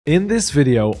In this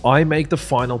video, I make the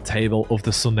final table of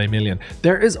the Sunday Million.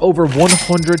 There is over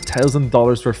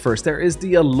 $100,000 for first. There is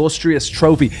the illustrious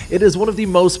trophy. It is one of the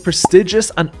most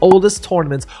prestigious and oldest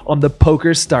tournaments on the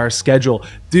Poker Star schedule.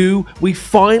 Do we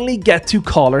finally get to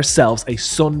call ourselves a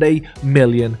Sunday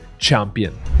Million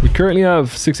champion? We currently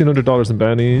have $1,600 in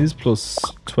bounties plus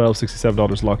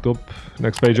 $1,267 locked up.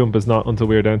 Next pay jump is not until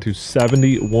we are down to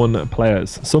 71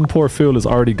 players. Some poor fool is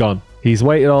already gone. He's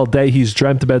waited all day, he's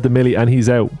dreamt about the millie, and he's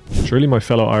out. Surely my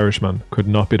fellow Irishman could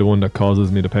not be the one that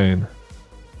causes me the pain.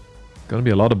 Gonna be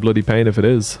a lot of bloody pain if it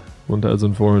is.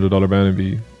 $1,400 bounty would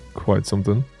be quite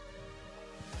something.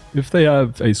 If they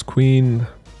have ace queen,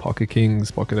 pocket kings,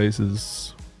 pocket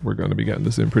aces, we're gonna be getting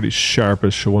this in pretty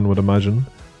sharpish, one would imagine.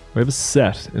 We have a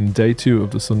set in day 2 of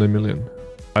the Sunday Million.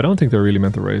 I don't think they're really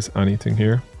meant to raise anything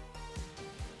here.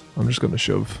 I'm just gonna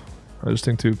shove. I just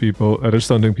don't think people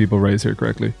raise here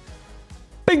correctly.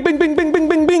 Bing, bing, bing, bing, bing,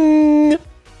 bing, bing.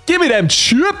 Give me them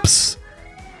chips.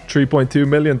 3.2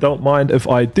 million. Don't mind if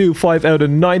I do. 5 out of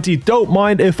 90. Don't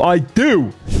mind if I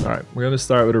do. All right, we're going to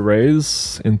start with a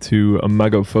raise into a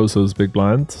Mago Foso's big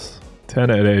blind. 10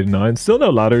 out of 89. Still no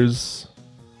ladders.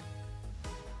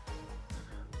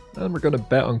 And we're going to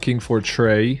bet on King 4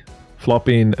 tray.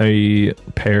 Flopping a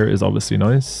pair is obviously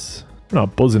nice. We're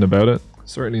not buzzing about it.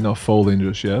 Certainly not folding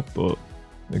just yet, but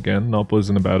again, not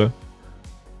buzzing about it.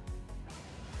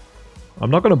 I'm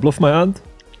not going to bluff my hand.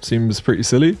 Seems pretty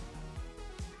silly.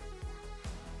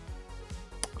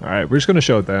 Alright, we're just going to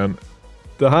show it down.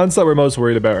 The hands that we're most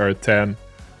worried about are a 10.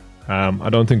 I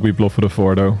don't think we bluff with a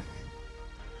 4 though.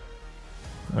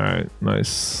 Alright,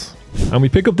 nice. And we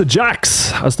pick up the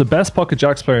jacks. As the best pocket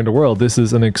jacks player in the world, this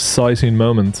is an exciting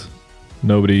moment.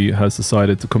 Nobody has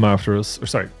decided to come after us. Or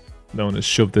sorry, no one has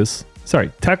shoved this. Sorry,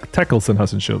 Tackleson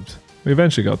hasn't shoved. We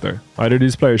eventually got there. Either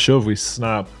these players shove, we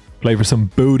snap. Play for some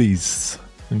booties.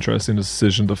 Interesting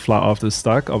decision to flat off this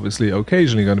stack. Obviously,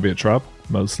 occasionally going to be a trap.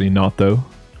 Mostly not though.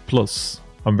 Plus,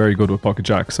 I'm very good with pocket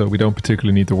jack, so we don't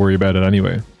particularly need to worry about it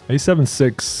anyway.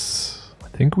 A7-6. I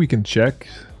think we can check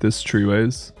this three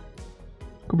ways.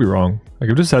 Could be wrong. Like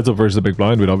if this heads up versus a big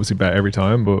blind, we'd obviously bet every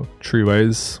time, but three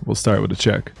ways, we'll start with a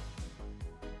check.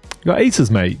 You got aces,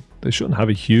 mate. They shouldn't have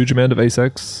a huge amount of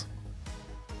ace-x.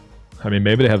 I mean,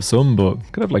 maybe they have some, but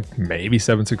could have like maybe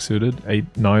 7-6 suited,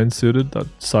 8-9 suited, that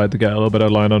side to get a little bit out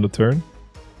of line on the turn.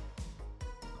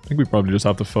 I think we probably just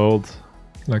have to fold.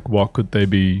 Like, what could they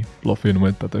be bluffing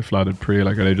with that they flatted pre?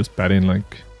 Like, are they just betting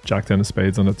like jack 10 of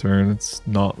spades on the turn? It's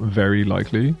not very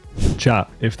likely. Chat,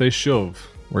 if they shove,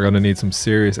 we're going to need some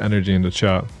serious energy in the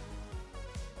chat.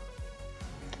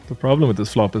 The problem with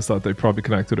this flop is that they probably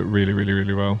connected it really, really,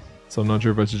 really well. So I'm not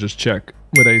sure if I should just check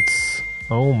with eights.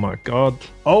 Oh my god.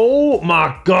 Oh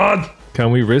my god!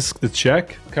 Can we risk the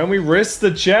check? Can we risk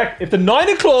the check? If the 9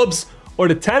 of clubs or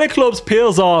the 10 of clubs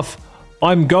peels off,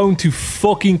 I'm going to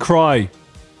fucking cry.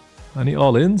 Any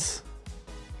all-ins?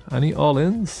 Any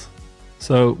all-ins?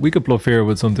 So we could bluff here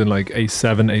with something like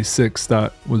a7, a6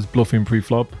 that was bluffing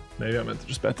pre-flop. Maybe I meant to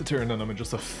just bet the turn and I'm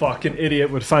just a fucking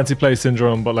idiot with fancy play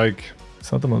syndrome, but like,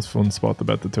 it's not the most fun spot to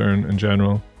bet the turn in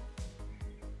general.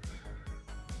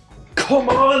 Come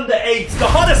on, the 8s, the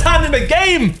hottest hand in the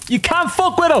game! You can't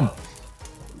fuck with them!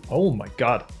 Oh my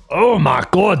god. Oh my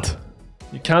god!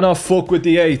 You cannot fuck with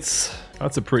the 8s.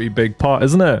 That's a pretty big pot,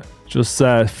 isn't it? Just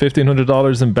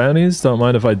 $1,500 in bounties? Don't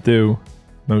mind if I do.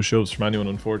 No shoves from anyone,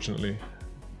 unfortunately.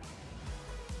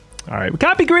 Alright, we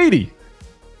can't be greedy!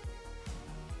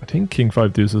 I think King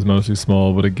 5 deuce is mostly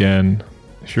small, but again,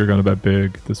 if you're gonna bet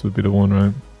big, this would be the one,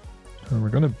 right? And we're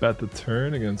gonna bet the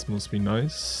turn against must be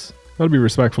nice. Gotta be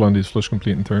respectful on these flush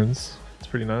completing turns. It's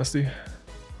pretty nasty.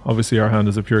 Obviously our hand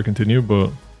is a pure continue, but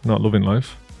not loving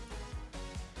life.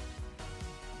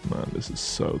 Man, this is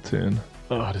so thin.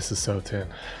 Oh, this is so thin.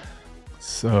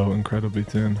 So incredibly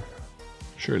thin.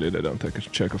 Surely they don't take a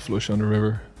check of flush on the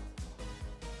river.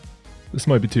 This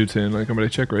might be too thin. Like, I'm gonna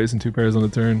check raising 2 pairs on the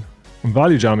turn. I'm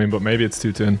value jamming, but maybe it's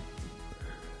too thin.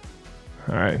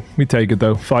 Alright, we take it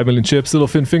though. 5 million chips, little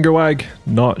fin finger wag.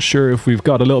 Not sure if we've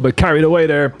got a little bit carried away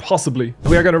there. Possibly.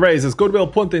 We are going to raise. As Goodwill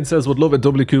Punting says, would love a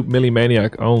doubly coupe Millie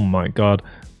Maniac. Oh my god.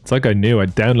 It's like I knew. I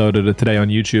downloaded it today on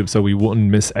YouTube so we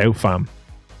wouldn't miss out, fam.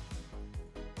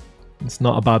 It's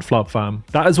not a bad flop, fam.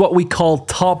 That is what we call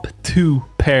top 2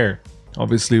 pair.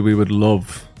 Obviously, we would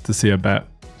love to see a bet.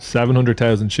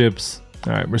 700,000 chips.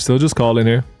 Alright, we're still just calling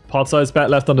here. Pot size bet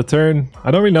left on the turn.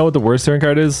 I don't really know what the worst turn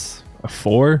card is. A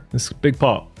 4? This big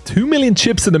pot. 2 million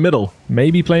chips in the middle.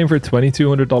 Maybe playing for a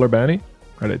 $2,200 bounty.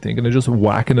 Are they thinking of just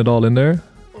whacking it all in there?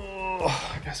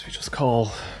 Oh, I guess we just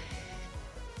call.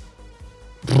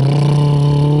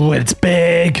 It's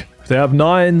big. they have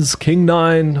nines, king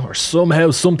nine, or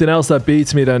somehow something else that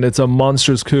beats me, then it's a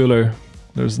monstrous cooler.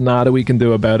 There's nada we can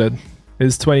do about it.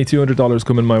 Is $2,200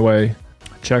 coming my way?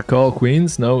 Check call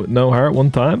queens. No heart one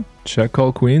time. Check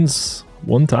call queens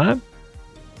one time.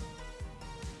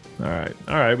 All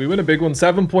right. We win a big one.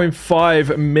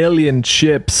 7.5 million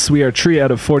chips. We are 3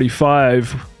 out of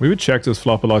 45. We would check this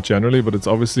flop a lot generally, but it's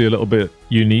obviously a little bit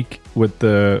unique with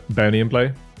the bounty in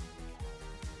play.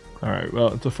 All right. Well,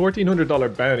 it's a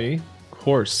 $1,400 bounty. Of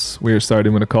course, we are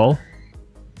starting with a call.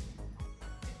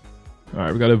 All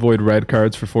right. We got to avoid red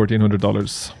cards for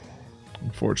 $1,400.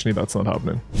 Unfortunately, that's not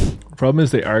happening. The problem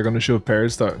is they are going to shove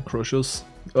pairs that crush us.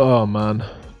 Oh, man.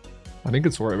 I think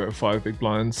it's worth about 5 big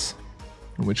blinds.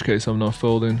 In which case I'm not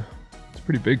folding. It's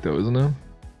pretty big though, isn't it?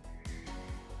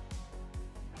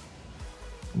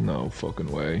 No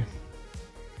fucking way.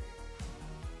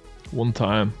 One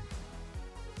time.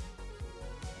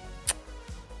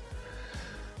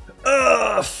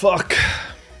 Fuck.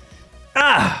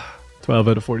 12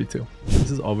 out of 42.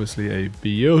 This is obviously a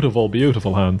beautiful,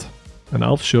 beautiful hand. An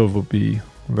Alf shove would be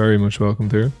very much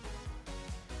welcomed here.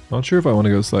 Not sure if I want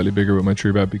to go slightly bigger with my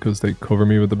 3-bet because they cover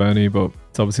me with the bounty, but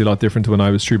it's obviously a lot different to when I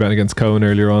was 3-betting against Cohen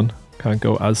earlier on. Can't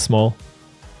go as small.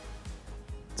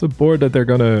 It's a board that they're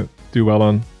going to do well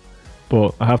on,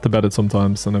 but I have to bet it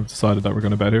sometimes, and I've decided that we're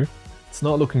going to bet here. It's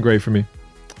not looking great for me.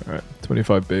 Alright,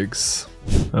 25 bigs.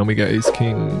 And we get ace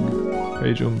king.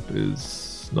 Pay jump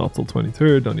is not till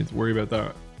 23rd. Don't need to worry about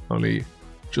that. Only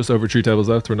just over 3 tables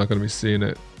left. We're not going to be seeing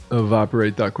it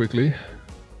evaporate that quickly.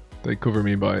 They cover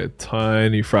me by a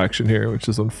tiny fraction here, which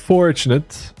is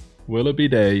unfortunate. Will it be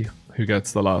Day who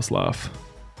gets the last laugh?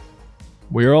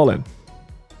 We are all in.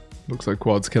 Looks like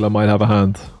Quads Killer might have a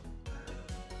hand.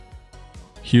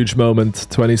 Huge moment.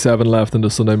 27 left in the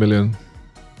Sunday Million.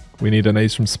 We need an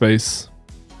ace from space,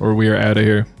 or we are out of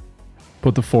here.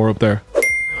 Put the 4 up there.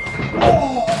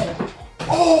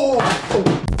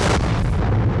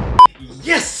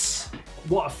 Yes!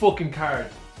 What a fucking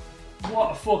card.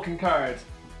 What a fucking card.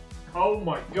 Oh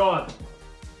my god.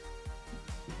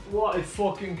 What a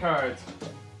fucking card.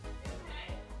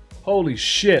 Holy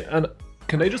shit. And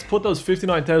can they just put those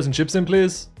 59,000 chips in,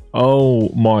 please? Oh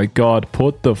my god.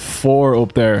 Put the 4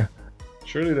 up there.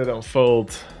 Surely they don't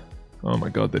fold. Oh my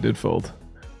god, they did fold.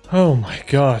 Oh my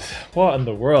god. What in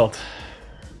the world?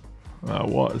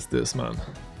 What is this, man?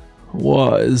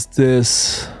 What is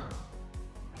this?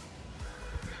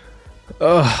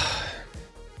 Ugh.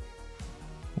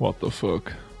 What the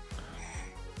fuck?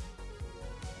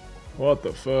 What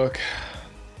the fuck?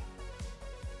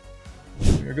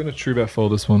 You're gonna 3-bet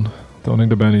fold this one. Don't think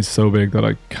the bounty's so big that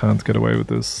I can't get away with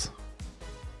this.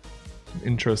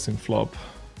 Interesting flop.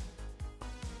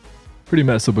 Pretty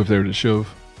messed up if they were to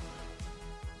shove.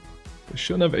 They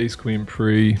shouldn't have ace queen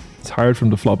pre. It's hard for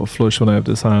them to flop a flush when I have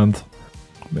this hand.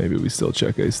 Maybe we still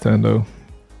check ace 10 though.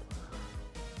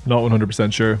 Not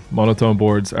 100% sure. Monotone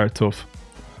boards are tough.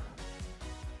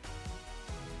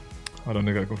 I don't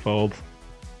think I can fold.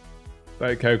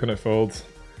 Like, how can I fold?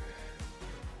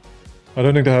 I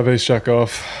don't think they have ace jack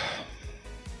off.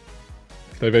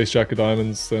 If they have ace jack of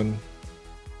diamonds, then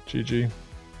GG.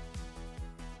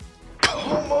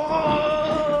 Come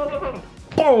on!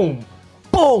 Boom!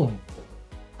 Boom!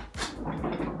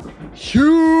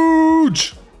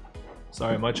 Huge!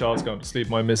 Sorry, my child's going to sleep.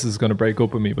 My missus is going to break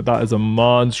up with me, but that is a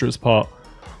monstrous pot.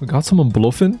 We got someone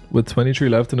bluffing with 23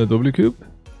 left in a W cube.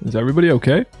 Is everybody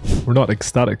okay? We're not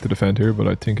ecstatic to defend here, but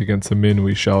I think against a min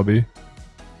we shall be.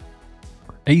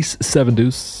 Ace 7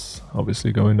 deuce,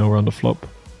 obviously going nowhere on the flop.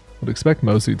 Would expect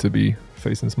mostly to be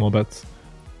facing small bets.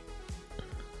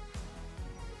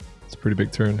 It's a pretty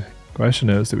big turn. Question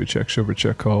is, do we check shove or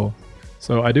check call?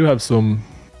 So I do have some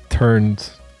turned,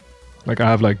 like I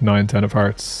have like 9-10 of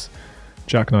hearts,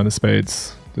 jack 9 of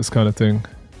spades, this kind of thing.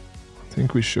 I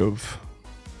think we shove.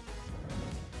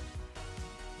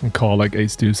 And call like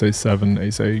ace deuce, ace 7,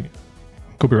 ace 8.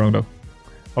 Could be wrong though.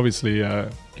 Obviously,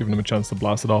 giving them a chance to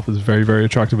blast it off is very, very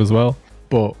attractive as well.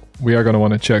 But we are going to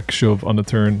want to check shove on the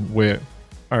turn with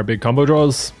our big combo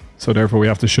draws. So therefore we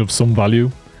have to shove some value.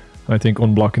 And I think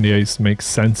unblocking the ace makes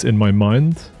sense in my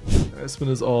mind. Espen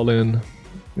is all in.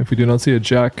 If we do not see a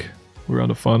jack, we're on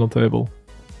the final table.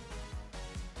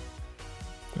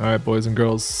 Alright, boys and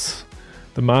girls.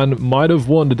 The man might have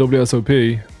won the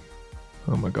WSOP.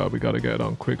 Oh my god, we gotta get it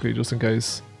on quickly just in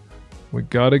case. We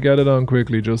gotta get it on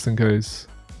quickly just in case.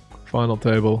 Final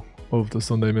table of the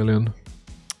Sunday Million.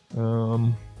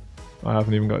 I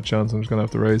haven't even got a chance. I'm just gonna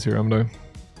have to raise here, haven't I?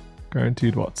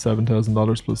 Guaranteed what?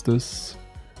 $7,000 plus this.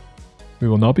 We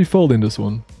will not be folding this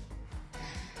one.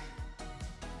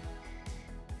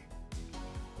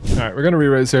 Alright, we're gonna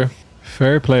re-raise here.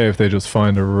 Fair play if they just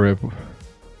find a rip.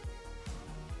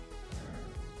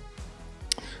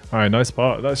 Alright, nice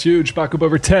spot. That's huge. Back up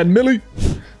over 10 milli.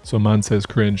 So man says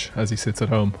cringe as he sits at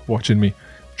home watching me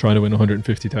trying to win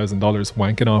 $150,000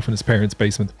 wanking off in his parents'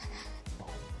 basement.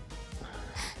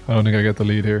 I don't think I get the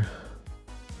lead here.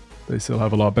 They still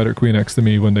have a lot better queen X than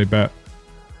me when they bet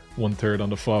 1/3 on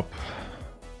the flop.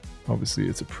 Obviously,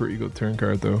 it's a pretty good turn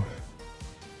card though.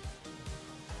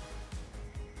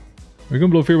 We can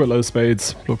bluff here with low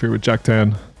spades, bluff here with Jack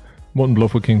 10. Wouldn't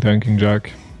bluff with King 10, King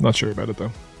Jack. Not sure about it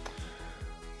though.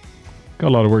 Got a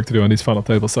lot of work to do on these final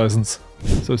table sizings.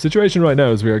 So situation right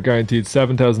now is we are guaranteed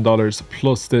 $7,000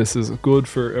 plus this is good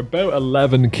for about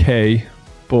 11k,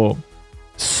 but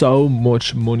so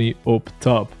much money up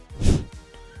top.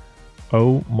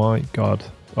 Oh my god.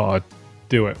 Oh,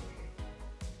 do it.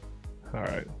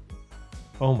 Alright.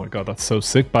 Oh my god, that's so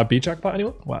sick. Bad beat jackpot,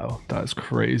 anyone? Wow, that is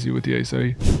crazy with the ace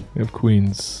A. We have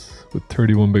queens with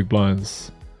 31 big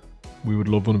blinds. We would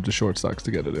love one of the short stacks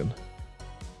to get it in.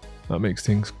 That makes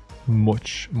things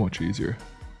much easier.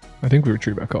 I think we were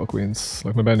 3-bet call queens.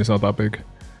 Like, my bounty's not that big.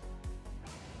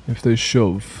 If they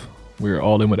shove, we're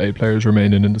all in with 8 players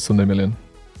remaining in the Sunday Million.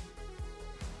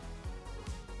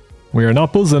 We are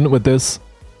not buzzing with this.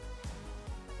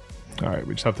 Alright,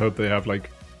 we just have to hope they have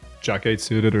like Jack 8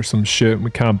 suited or some shit.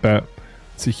 We can't bet.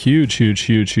 It's a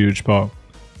huge pot.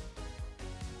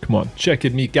 Come on, check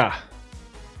it, Mika.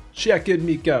 Check it,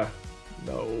 Mika.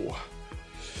 No.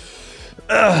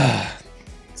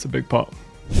 It's a big pot.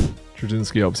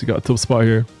 Trzynski obviously got a tough spot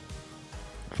here.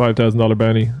 $5,000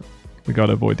 bounty. We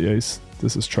gotta avoid the ace.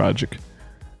 This is tragic.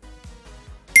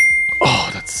 Oh,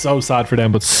 that's so sad for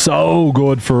them, but so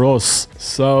good for us.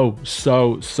 So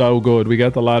good. We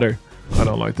get the ladder. I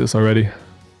don't like this already.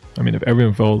 I mean, if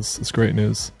everyone folds, it's great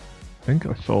news. I think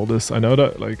I fold this. I know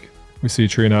that like we see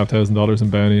 $3,500 in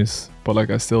bounties, but like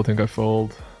I still think I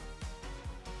fold.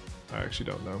 I actually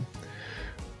don't know.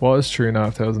 What is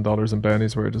 $3,500 in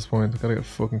bounties worth at this point? I gotta get a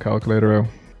fucking calculator out.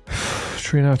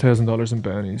 $3,500 in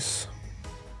bounties.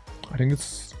 I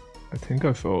think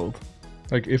I fold.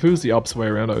 Like if it was the opposite way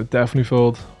around, I would definitely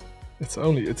fold. It's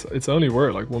only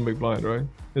worth like 1 big blind, right?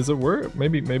 Is it worth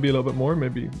maybe a little bit more,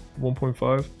 maybe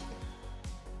 1.5?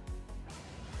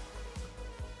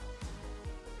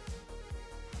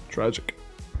 Tragic.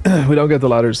 We don't get the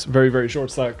ladders. Very short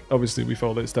stack. Obviously we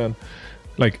fold ace 10.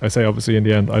 Like I say, obviously in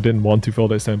the end, I didn't want to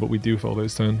fold ace 10, but we do fold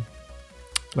ace 10.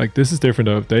 Like this is different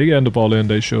though. If they end up all in,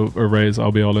 they shove or raise,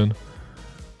 I'll be all in.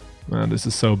 Man, this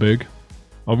is so big.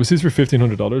 Obviously it's for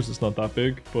 $1,500. It's not that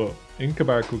big, but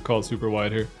Inkabar could call super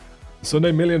wide here.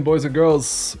 Sunday Million, boys and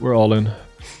girls, we're all in.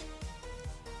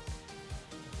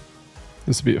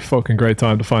 This would be a fucking great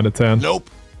time to find a 10. Nope.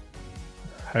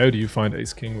 How do you find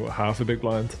ace king with half a big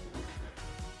blind?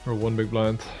 Or 1 big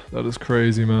blind? That is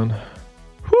crazy, man.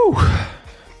 Whew.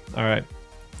 Alright.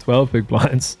 12 big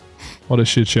blinds. What a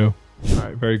shit show.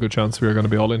 Alright, very good chance we are going to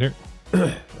be all in here.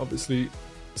 Obviously,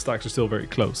 stacks are still very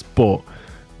close, but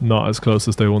not as close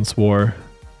as they once were.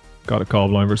 Got a call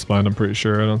blind versus blind, I'm pretty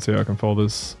sure. I don't see how I can fold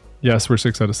this. Yes, we're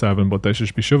 6 out of 7, but they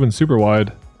should be shoving super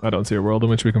wide. I don't see a world in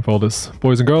which we can fold this.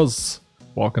 Boys and girls,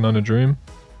 walking on a dream.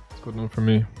 It's good enough for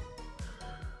me.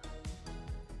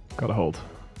 Gotta hold.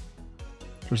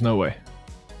 There's no way.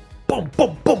 Boom.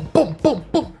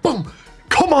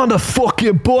 Come on the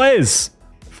fucking boys!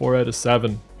 4 out of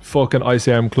 7. Fucking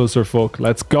ICM clusterfuck.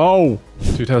 Let's go!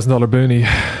 $2,000 booney.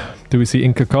 Do we see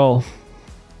Inca call?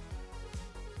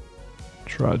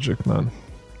 Tragic, man.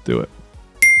 Do it.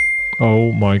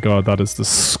 Oh my god, that is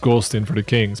disgusting for the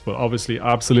Kings, but obviously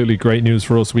absolutely great news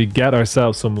for us. We get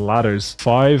ourselves some ladders.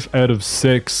 5 out of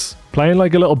 6. Playing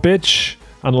like a little bitch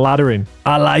and laddering.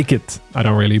 I like it. I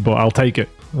don't really, but I'll take it.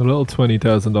 A little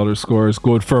 $20,000 score is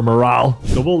good for morale.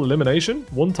 Double elimination,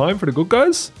 1 time for the good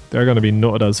guys. They're going to be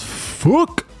nutted as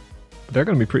fuck. But they're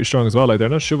going to be pretty strong as well. Like, they're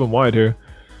not shoving wide here.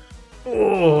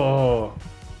 Oh,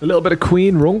 a little bit of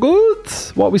queen run good.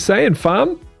 What are we saying,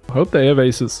 fam? I hope they have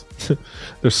aces.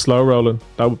 They're slow rolling.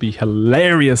 That would be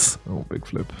hilarious. Oh, big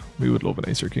flip. We would love an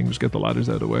ace or king. Just get the ladders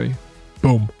out of the way.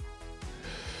 Boom.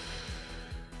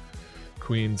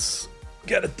 Queens.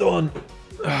 Get it done.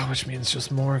 Oh, which means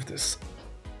just more of this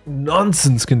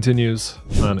nonsense continues.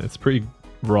 Man, it's pretty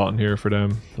rotten here for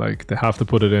them. Like, they have to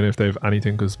put it in if they have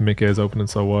anything because Mickey is opening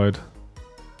so wide.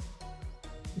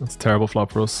 That's a terrible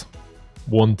flop for us.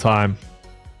 1 time.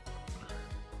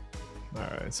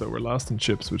 Alright, so we're last in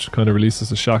chips, which kind of releases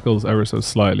the shackles ever so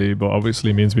slightly, but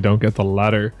obviously means we don't get the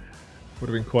ladder. Would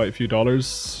have been quite a few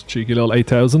dollars. Cheeky little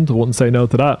 8,000. I wouldn't say no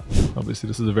to that. Obviously,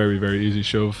 this is a very easy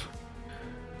shove.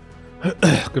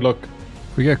 Good luck.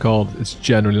 If we get called, it's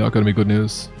generally not going to be good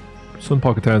news. Some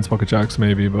pocket tens, pocket jacks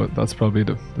maybe, but that's probably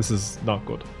this is not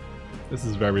good. This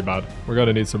is very bad. We're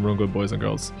gonna need some run good, boys and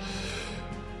girls.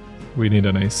 We need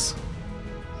an ace.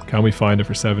 Can we find it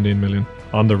for 17 million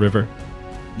on the river?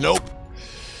 Nope.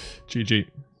 GG.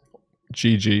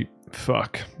 GG.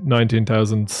 Fuck.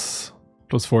 19,000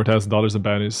 plus $4,000 in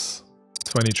bounties.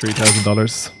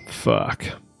 $23,000. Fuck.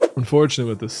 Unfortunate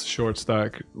with this short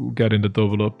stack, getting the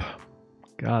double up.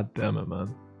 God damn it,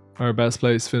 man. Our best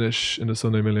place finish in the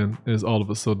Sunday Million is all of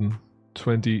a sudden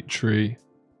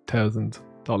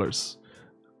 $23,000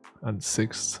 and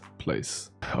 6th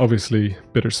place. Obviously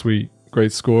bittersweet,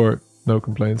 great score, no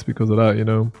complaints because of that, you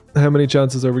know. How many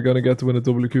chances are we going to get to win a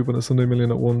double coup on a Sunday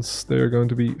Million at once? They are going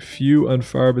to be few and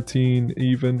far between,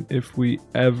 even if we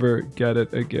ever get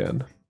it again.